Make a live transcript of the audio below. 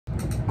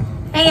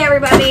Hey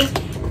everybody,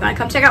 you wanna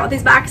come check out what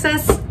these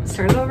boxes?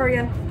 Start it over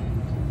again.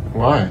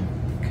 Why?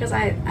 Because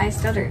I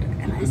stuttered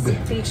and I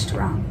speeched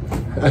wrong.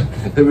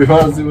 If we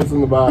want to see what's in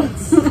the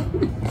box,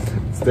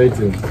 stay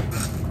tuned.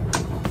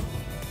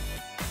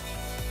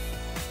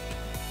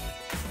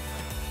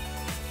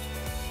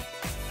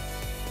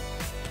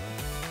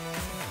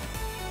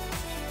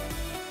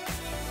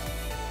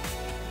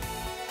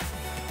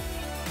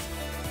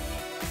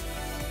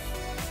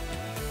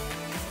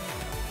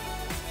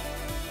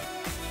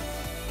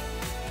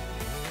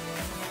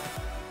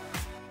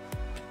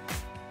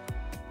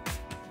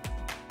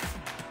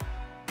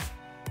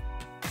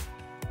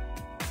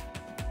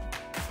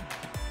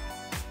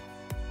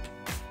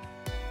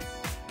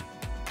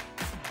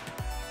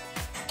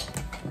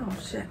 Oh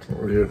shit.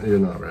 You're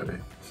not ready.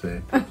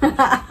 See?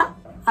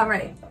 I'm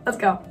ready. Let's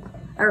go.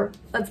 Or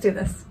let's do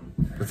this.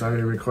 It's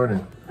already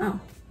recording. Oh.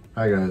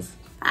 Hi guys.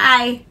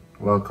 Hi.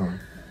 Welcome.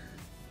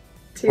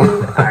 To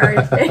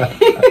our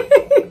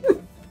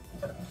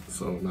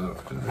So now.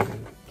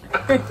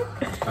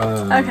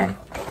 Okay.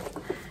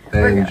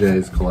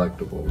 A&J's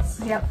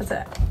Collectibles. Yep, that's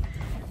it.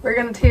 We're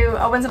going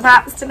to open some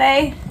pops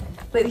today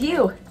with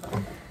you.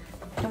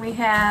 And we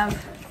have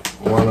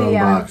One the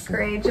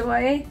unboxing.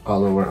 Greyjoy.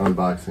 Although we're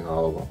unboxing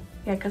all of them.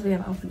 Yeah, because we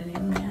haven't opened any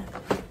of them yet.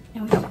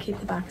 And we don't keep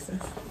the boxes.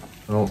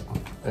 Oh,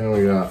 and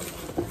we got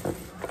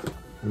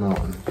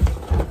Mountain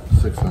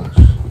 6-inch.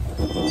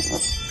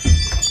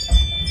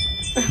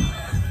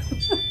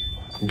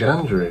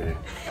 Gendry.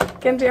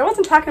 Genji, I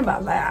wasn't talking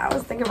about that. I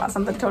was thinking about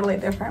something totally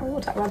different. We will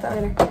talk about that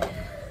later.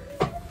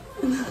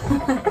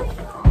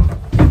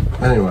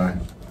 Anyway,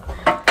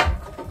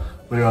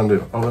 what do you want to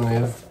do? Open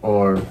these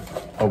or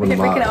open the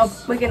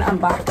box? We can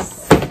unbox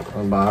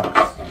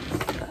Unbox.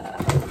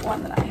 the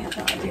one that I have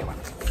no idea what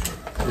it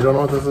is. You don't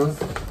know what this is?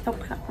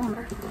 Nope, I don't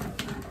remember.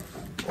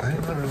 I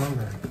don't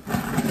remember.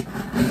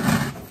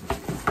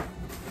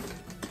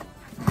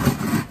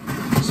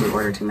 Did she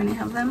order too many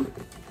of them?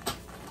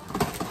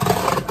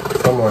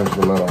 Somewhere in the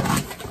middle.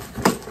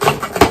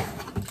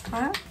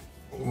 What?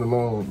 In the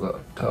middle of the,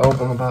 to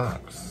open the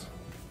box.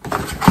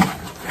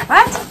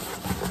 What?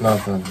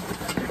 Nothing.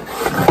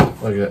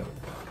 Look at.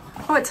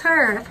 Oh, it's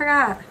her. I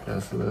forgot.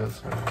 Yes, it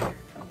is. Right?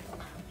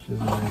 She's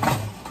amazing.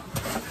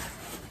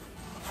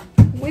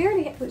 We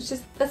already. It's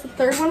just that's the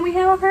third one we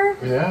have of her.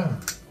 Yeah.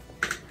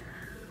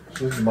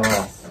 She's the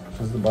boss.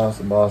 She's the boss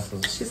of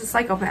bosses. She's a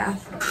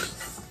psychopath.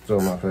 She's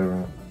still my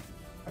favorite.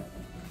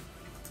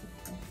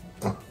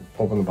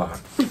 Open the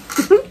box.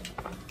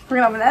 We're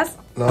gonna open this.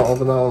 No,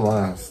 open that one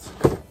last.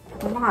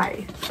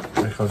 Why?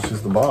 Because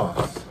she's the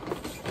boss.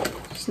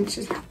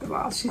 She's not the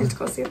boss. She needs to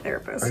go see a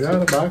therapist. I got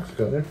a box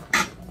cutter.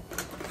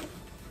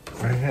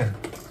 Right here.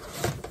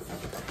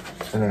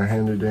 In our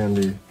handy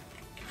dandy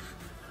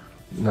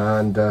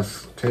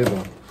non-desk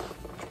table.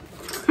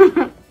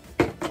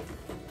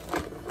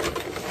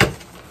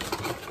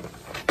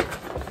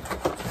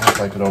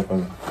 If I could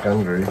open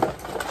Gendry.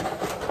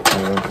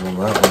 I'll open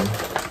that one.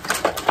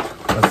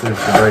 Let's see if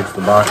she breaks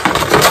the box.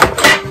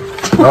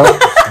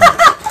 Nope.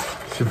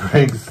 She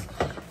breaks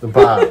the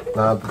box,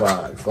 not the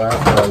box.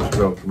 Last time she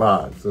broke the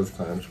box. This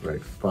time she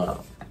breaks the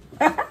pop.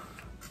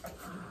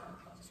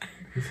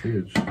 He's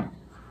huge.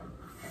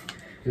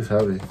 He's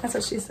heavy. That's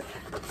what she said.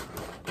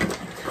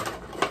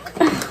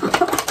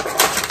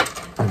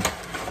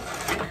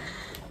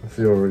 Let's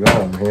see where we're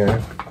going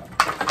here.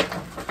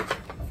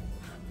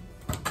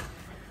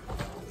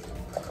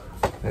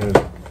 Here's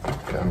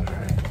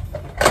Gendry.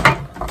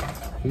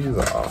 He's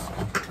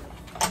awesome.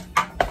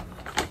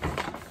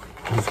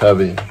 He's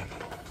heavy.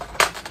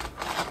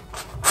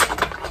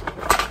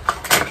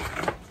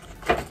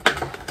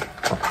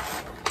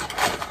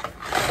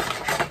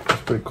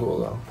 It's pretty cool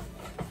though.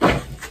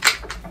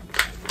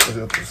 Look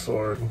at the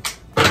sword.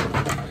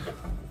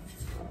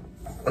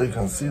 Oh, you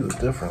can see the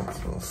difference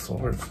on the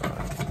sword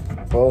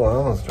side. Oh, I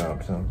almost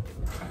dropped him.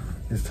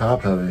 He's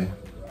top heavy.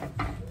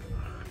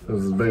 This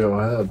is his big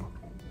old head.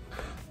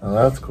 Now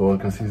that's cool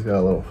because he's got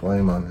a little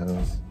flame on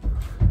his.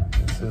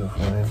 You see the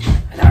flame?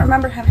 I don't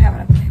remember him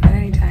having a flame at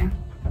any time.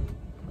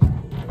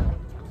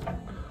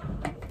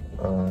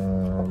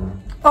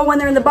 Oh, when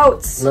they're in the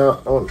boats.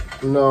 No, oh,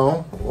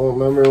 no. Well,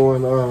 remember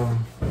when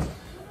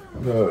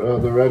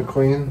the Red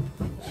Queen,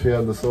 she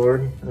had the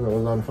sword and it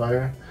was on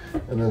fire,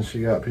 and then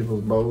she got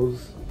people's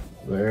bows,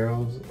 the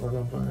arrows went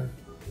on fire.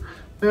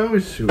 They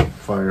always shoot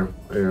fire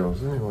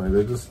arrows anyway.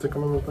 They just stick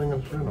them in the thing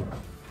and shoot them.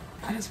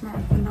 I just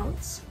remember the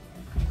notes.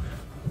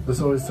 This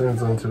always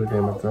turns into a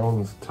Game of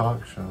Thrones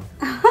talk show.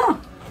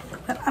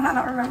 I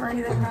don't remember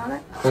anything about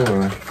it.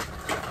 Anyway,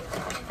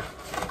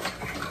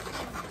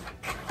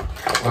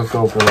 let's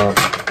open up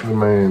the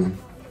main.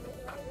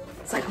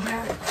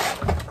 Psychopath.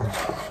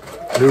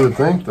 You would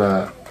think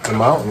that the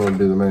Mountain would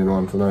be the main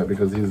one tonight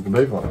because he's the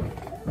big one.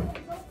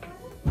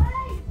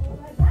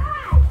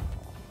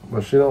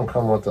 But she don't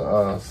come with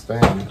the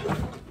stand.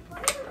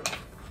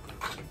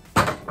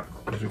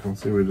 As you can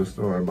see, we just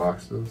throw our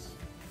boxes.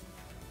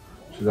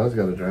 She does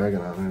got a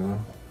dragon on her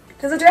though.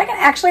 Does the dragon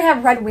actually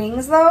have red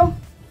wings though?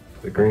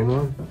 The green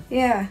one?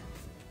 Yeah.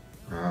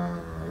 I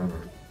don't know.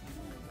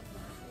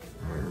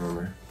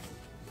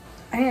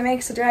 mean, it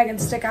makes the dragon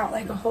stick out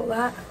like a whole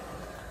lot.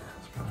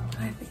 But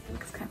I think it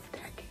looks kind of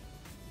tacky.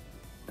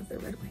 With the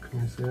red wing.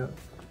 Can you see it?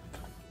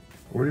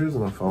 We're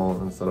using a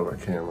phone instead of a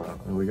camera,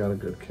 and we got a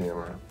good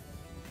camera.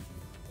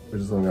 We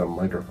just don't got a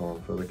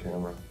microphone for the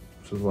camera,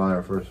 which is why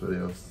our first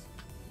videos,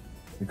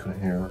 you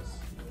couldn't hear us.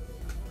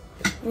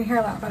 You hear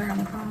a lot better on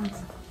the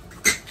phones.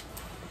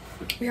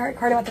 We are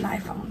recording with an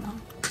iPhone though.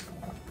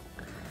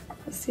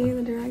 Let's see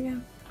the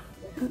dragon.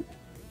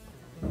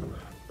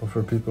 But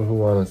for people who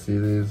want to see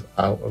these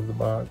out of the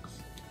box,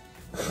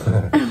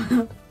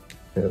 here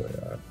they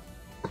are.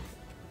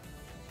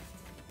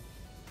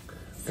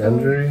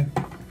 Gendry,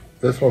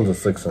 this one's a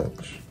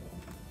 6-inch.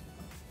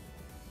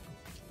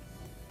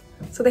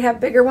 So they have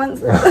bigger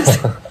ones.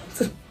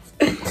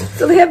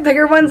 So they have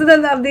bigger ones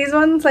than of these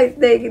ones. Like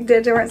they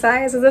did different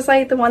size. Is this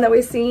like the one that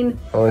we've seen?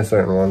 Only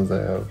certain ones they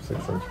have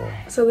 6-inch ones.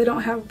 So they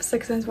don't have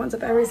 6-inch ones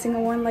of every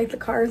single one like the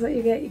cars that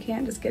you get. You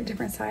can't just get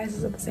different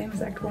sizes of the same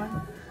exact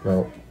one.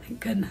 No. Thank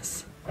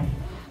goodness.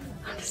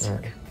 I'm just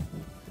joking.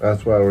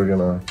 That's why we're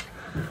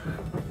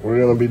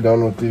gonna be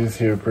done with these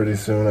here pretty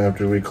soon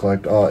after we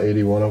collect all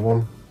 81 of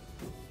them.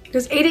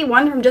 There's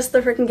 81 from just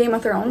the freaking Game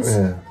of Thrones?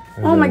 Yeah.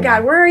 Oh my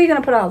god, where are you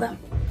gonna put all of them?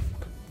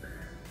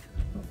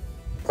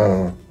 I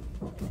don't know.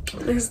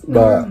 There's no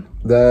But room.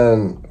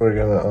 then we're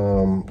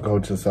gonna go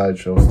to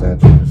sideshow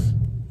statues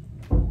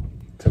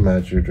to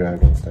match your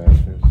dragon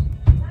statues.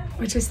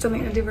 Which we still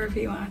need to do a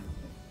review on.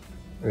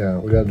 Yeah,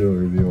 we gotta do a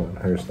review on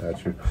her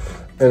statue.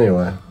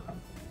 Anyway,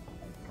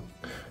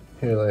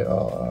 here they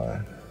all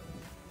are.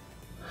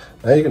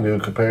 Now you can do a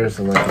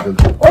comparison like you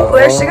did. Oh,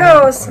 there she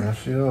goes. There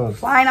she goes.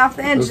 Flying off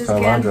the edges This time I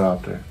again.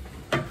 dropped her.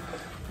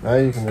 Now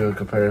you can do a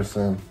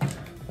comparison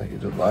like you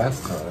did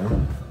last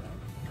time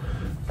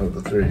of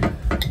the three.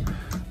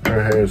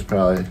 Her hair is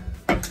probably...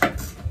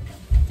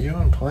 You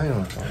weren't playing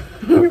with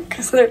them.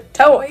 Because they're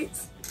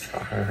toys.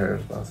 Her hair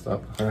is messed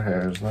up. Her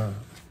hair is not.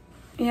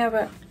 Yeah,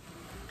 but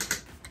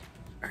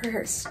her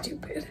hair's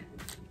stupid.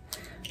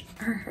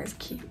 Her hair's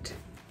cute.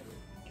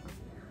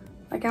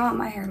 Like, I want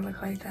my hair to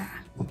look like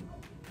that.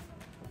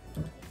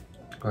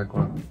 Like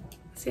what?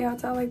 See how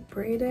it's all like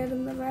braided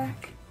in the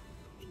back?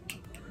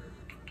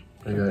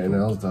 You got your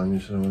nails done, you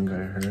should have got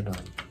your hair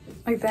done.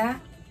 Like that?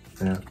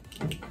 Yeah.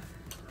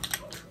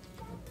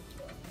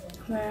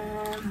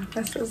 Then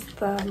this is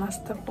the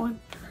messed up one.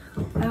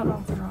 I don't know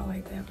if they're all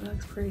like that, but it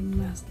looks pretty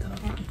messed up.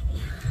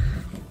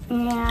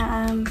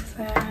 And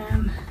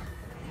then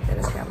I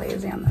just got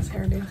lazy on this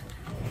hairdo.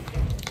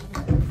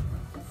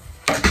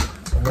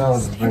 Now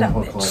let's bring Stand the up,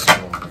 whole bitch.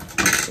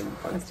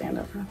 collection. Stand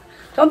up.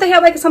 Don't they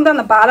have like something on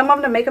the bottom of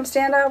them to make them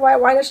stand up?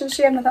 Why doesn't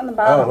she have nothing on the I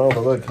bottom? don't know,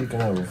 but look, he can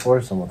have a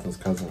foursome with his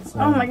cousins.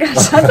 Oh my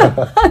gosh, shut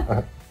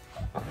up.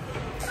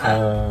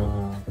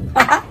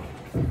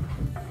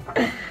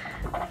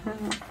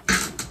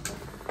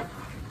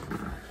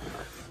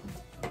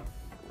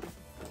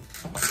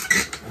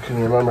 Can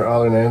you remember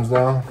all their names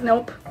now?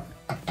 Nope.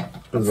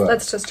 Who's that?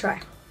 Let's just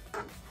try.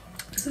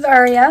 This is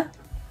Arya.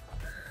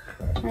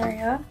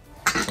 Arya.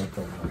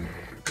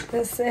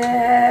 This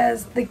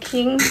is the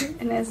king,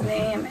 and his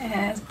name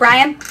is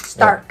Brian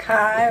Stark.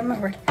 I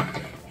remember.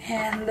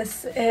 And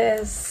this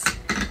is...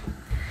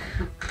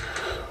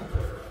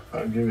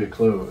 I'll give you a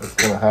clue. It's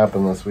going to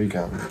happen this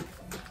weekend.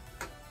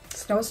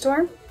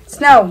 Snowstorm?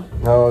 Snow.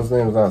 No, his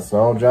name's not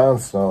Snow. Jon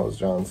Snow is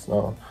Jon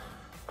Snow.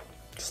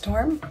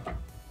 Storm?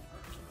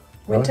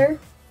 What? Winter?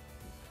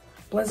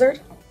 Blizzard?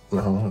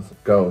 No, it's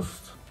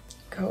Ghost.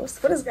 Ghost?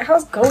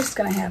 How's Ghost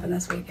gonna happen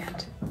this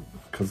weekend?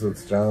 Because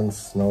it's Jon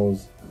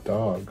Snow's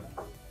dog.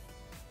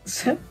 Oh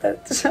shit.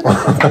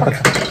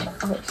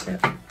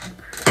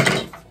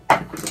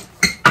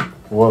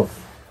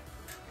 Wolf.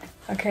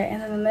 Okay,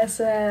 and then this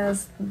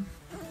is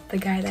the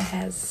guy that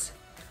has...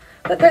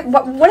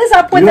 What is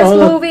up with You this know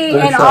that movie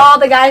there's and that- all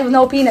the guys with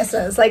no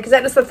penises? Like, is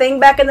that just the thing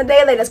back in the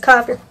day? They just cut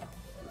off your...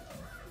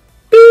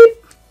 Beep!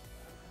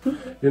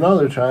 You know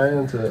they're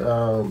trying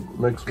to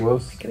mix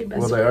wolves. Could be best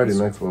Well, they already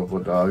friends. mix wolf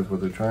with dogs,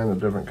 but they're trying a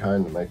different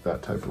kind to make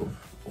that type of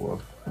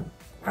wolf.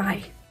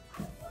 Why?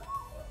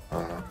 I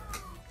don't know.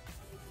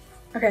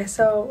 Okay,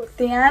 so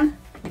Theon.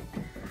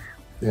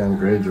 Theon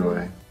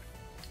Greyjoy.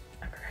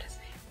 I forgot his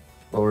name.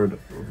 Lord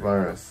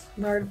Varys.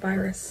 Lord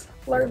Virus.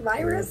 Lord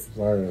Virus?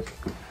 Virus.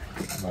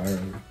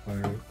 Whatever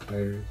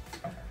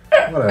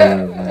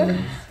his name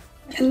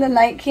is. And the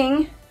Night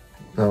King.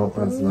 No,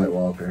 that's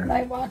Nightwalker.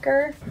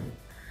 Nightwalker.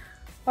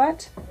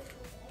 What?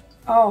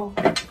 Oh.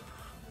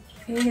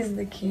 He's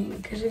the king,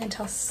 because you can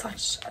tell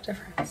such a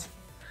difference.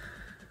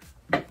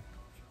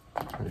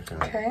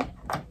 Okay.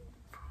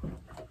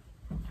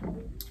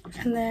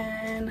 And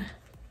then...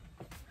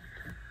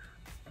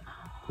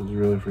 Did you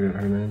really forget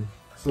her name?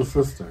 It's the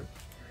sister.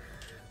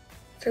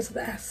 Starts with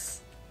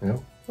S. Yep.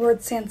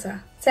 Lord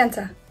Santa.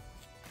 Santa.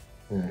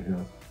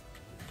 Yeah.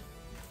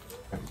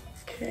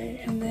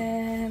 Okay, and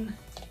then...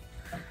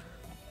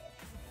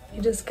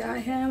 You just got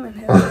him and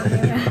his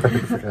I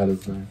forgot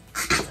his name.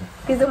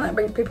 He's the one that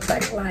brings people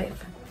back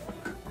alive.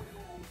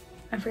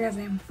 I forgot his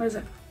name. What is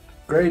it?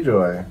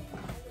 Greyjoy.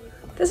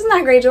 This is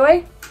not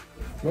Greyjoy.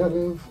 Yeah, it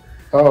is.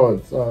 Oh,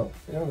 it's yeah.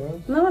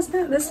 That's... No, it's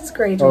not. This is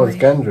Greyjoy. Oh, it's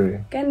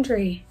Gendry.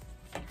 Gendry.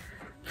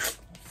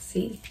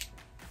 See.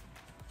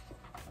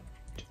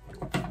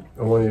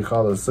 And what do you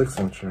call a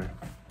 6-incher?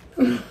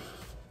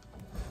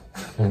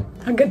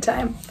 A good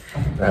time.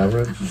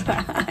 Average.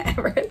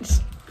 Average.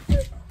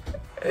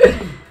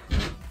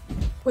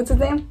 What's his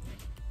name?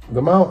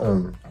 The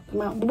Mountain. The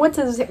Mountain. What's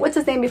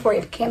his name before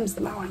he becomes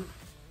the Mountain?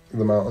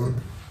 The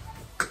Mountain.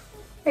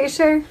 Are you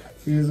sure?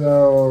 He's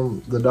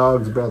the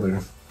dog's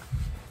brother.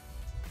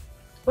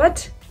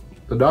 What?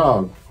 The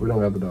dog. We don't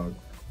got the dog.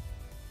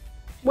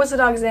 What's the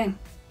dog's name?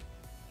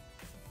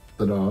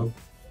 The dog.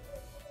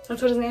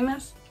 That's what his name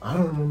is? I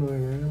don't remember their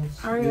names.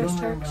 Arya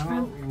Stark's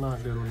friend? I'm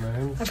not good with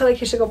names. I feel like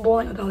you should go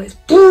bowling with all these.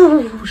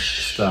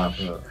 Boosh. Stop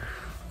it.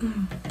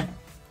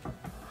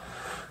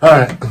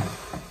 Alright.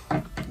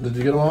 Did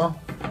you get them all?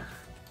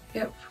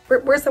 Yep.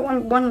 Where's the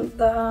one we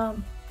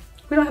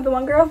don't have the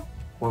one girl?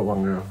 What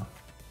one girl?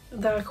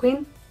 The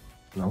queen?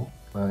 No,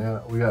 not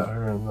yet. We got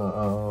her in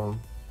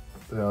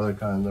the other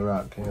kind, the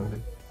rock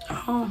candy.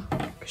 Oh,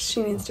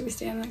 she needs to be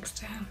standing next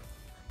to him.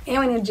 And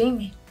we need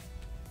Jamie.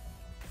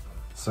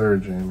 Sir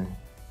Jamie.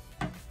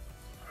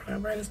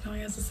 Whatever, I just know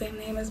he has the same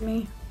name as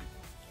me.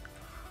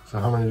 So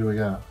how many do we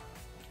got?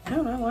 I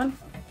don't know. 1,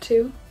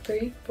 2,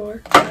 3,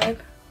 4,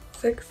 5,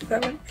 6,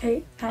 7,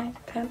 8, 9,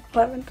 10,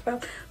 11,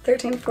 12,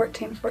 13,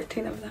 14.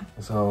 14 of them.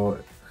 So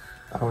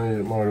how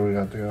many more do we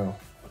got to go?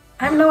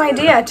 I have no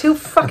idea. Too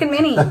fucking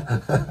many. I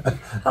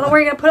don't know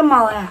where you're gonna put them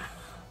all at.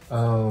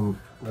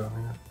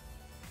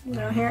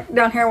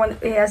 Down here when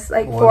he has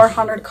like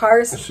 400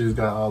 cars. She's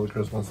got all the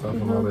Christmas stuff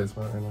in my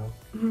basement right now.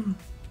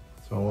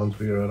 So once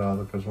we get rid of all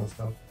the Christmas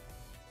stuff.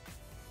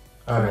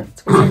 Alright.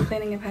 We start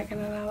cleaning and packing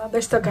it all up.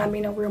 There's still gotta be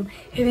no room.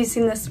 Have you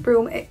seen this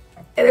room?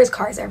 There's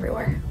cars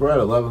everywhere. We're at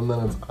 11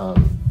 minutes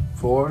on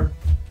 4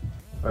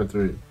 or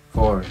 3?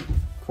 4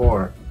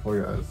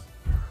 guys.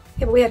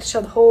 Yeah, but we have to show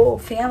the whole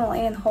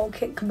family and the whole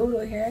kit caboodle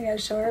here. I gotta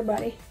show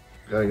everybody.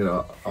 Gotta get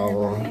all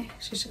of them.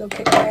 She should go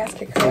kick her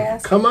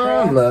ass, Come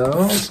on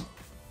now.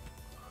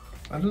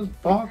 I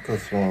just bought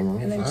this one.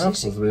 And This then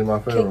happens to be my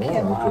favorite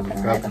one because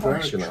it's got the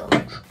dragon on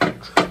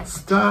it.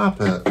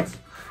 Stop it.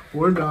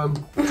 We're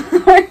done.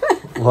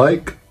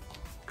 Like,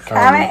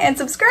 comment, and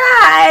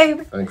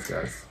subscribe. Thanks,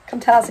 guys. Come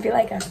tell us if you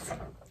like us.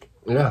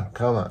 Yeah,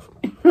 comment.